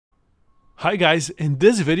Hi guys, in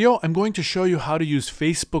this video I'm going to show you how to use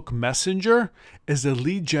Facebook Messenger as a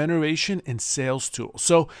lead generation and sales tool.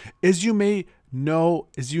 So as you may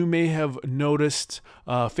have noticed,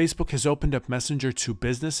 Facebook has opened up Messenger to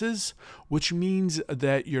businesses, which means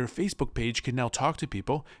that your Facebook page can now talk to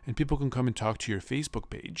people and people can come and talk to your Facebook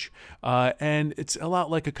page. And it's a lot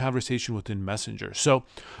like a conversation within Messenger. So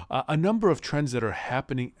a number of trends that are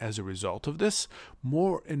happening as a result of this.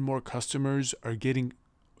 More and more customers are getting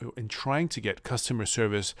and trying to get customer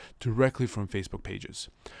service directly from Facebook pages.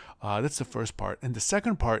 That's the first part. And the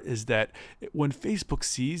second part is that when Facebook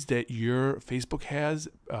sees that your Facebook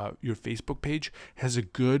page has a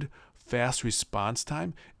good, fast response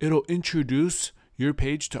time, it'll introduce your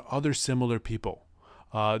page to other similar people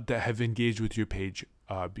that have engaged with your page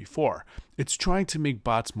before. It's trying to make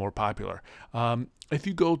bots more popular. If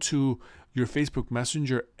you go to your Facebook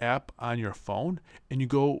Messenger app on your phone and you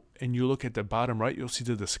go and you look at the bottom right, you'll see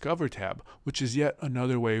the Discover tab, which is yet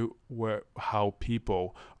another way how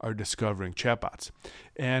people are discovering chatbots.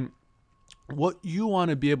 And what you want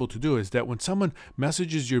to be able to do is that when someone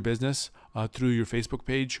messages your business through your Facebook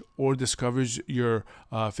page or discovers your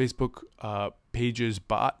Facebook page's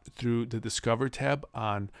bot through the Discover tab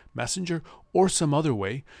on Messenger or some other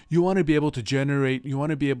way, you want to be able to get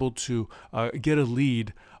a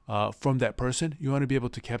lead from that person. You want to be able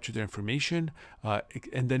to capture their information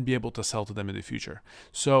and then be able to sell to them in the future.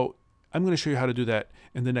 So I'm going to show you how to do that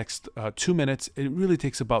in the next 2 minutes. It really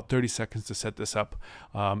takes about 30 seconds to set this up.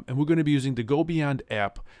 And we're going to be using the GoBeyond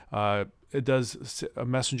app. It does a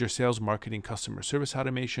Messenger sales marketing customer service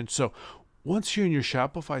automation. So once you're in your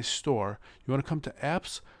Shopify store, you want to come to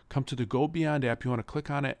apps, come to the GoBeyond app. You want to click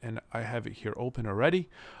on it, and I have it here open already.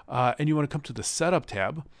 And you want to come to the setup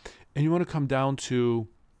tab, and you want to come down to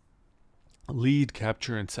lead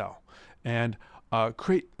capture and sell, and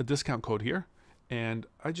create a discount code here. And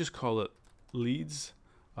I just call it leads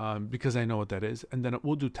because I know what that is. And then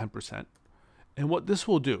we'll do 10%. And what this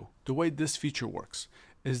will do, the way this feature works,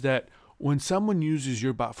 is that when someone uses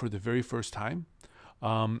your bot for the very first time,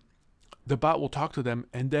 the bot will talk to them.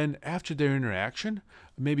 And then after their interaction,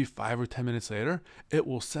 maybe 5 or 10 minutes later, it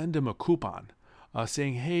will send them a coupon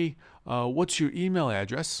saying, hey, what's your email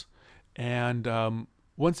address? And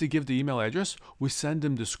once they give the email address, we send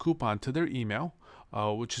them this coupon to their email,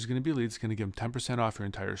 which is going to be leads. It's going to give them 10% off your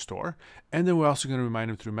entire store. And then we're also going to remind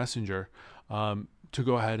them through Messenger to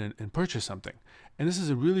go ahead and purchase something. And this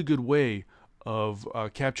is a really good way of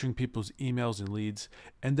capturing people's emails and leads.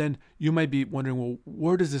 And then you might be wondering, well,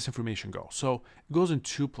 where does this information go? So it goes in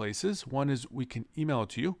 2 places. One is we can email it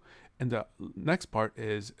to you. And the next part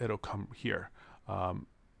is it'll come here.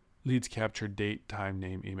 Leads captured, date, time,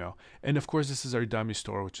 name, email. And of course, this is our dummy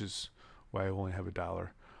store, which is why I only have $1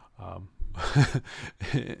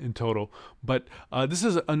 in total. But this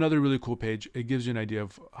is another really cool page. It gives you an idea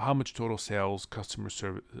of how much total sales, customer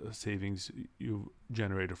service savings you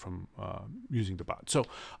generated from using the bot. So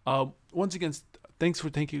once again, thanks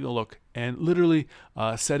for taking a look. And literally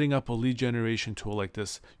setting up a lead generation tool like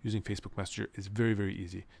this using Facebook Messenger is very, very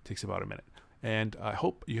easy. It takes about a minute. And I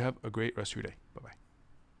hope you have a great rest of your day. Bye-bye.